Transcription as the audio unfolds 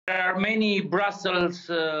are many Brussels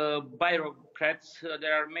bureaucrats.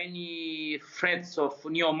 There are many threats of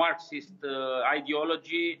neo-Marxist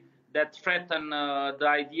ideology that threaten the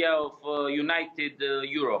idea of united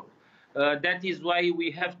Europe. That is why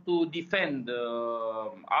we have to defend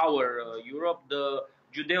our Europe, the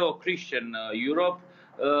Judeo-Christian Europe,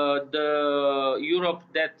 the Europe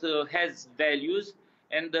that has values,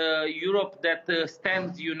 and the Europe that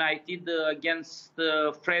stands united against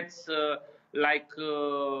threats like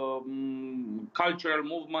cultural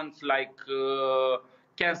movements like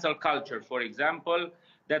cancel culture, for example,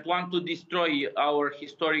 that want to destroy our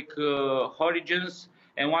historic origins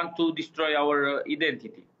and want to destroy our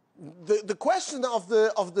identity. The question of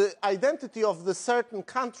the identity of the certain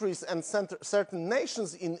countries and certain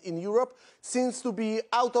nations in Europe seems to be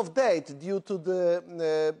out of date due to the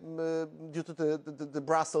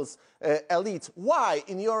Brussels elites. Why,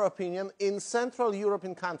 in your opinion, in Central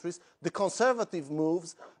European countries, the conservative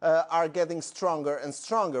moves are getting stronger and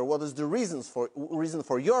stronger? What is the reason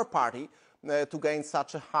for your party to gain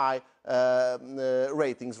such a high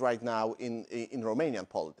ratings right now in Romanian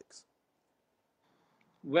politics?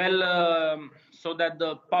 Well, so that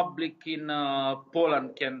the public in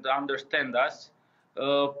Poland can understand us,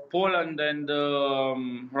 Poland and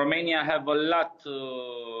Romania have a lot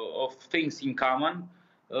of things in common.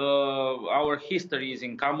 Our history is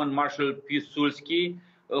in common. Marshal Piłsudski,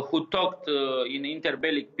 who talked in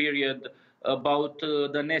interbellic period about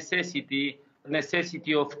the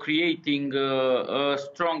necessity of creating a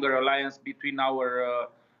stronger alliance between our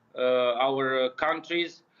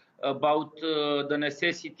countries, about the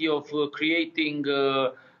necessity of creating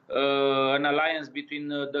an alliance between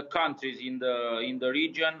the countries in the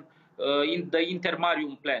region, in the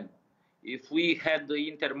intermarium plan. If we had the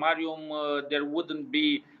intermarium, there wouldn't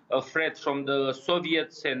be a threat from the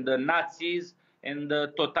Soviets and the Nazis and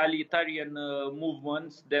the totalitarian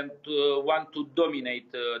movements that want to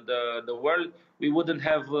dominate the world. We wouldn't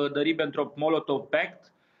have the Ribbentrop-Molotov Pact,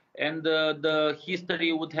 and the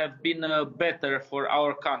history would have been better for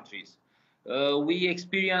our countries. We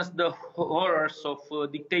experienced the horrors of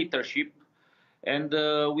dictatorship, and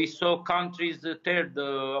we saw countries teared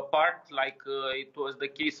apart, like it was the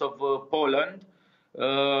case of Poland,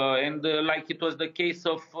 and like it was the case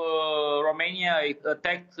of Romania,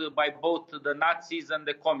 attacked by both the Nazis and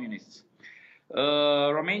the communists.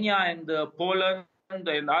 Romania and Poland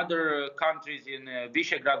and other countries in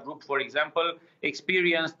Visegrad Group, for example,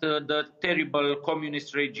 experienced the terrible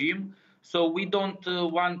communist regime. So we don't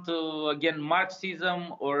want, again,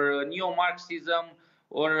 Marxism or neo-Marxism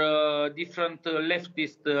or different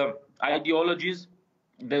leftist ideologies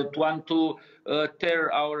that want to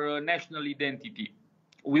tear our national identity.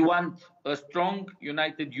 We want a strong,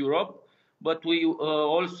 united Europe, but we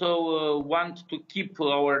also want to keep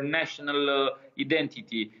our national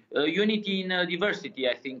identity. Unity in diversity,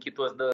 I think it was the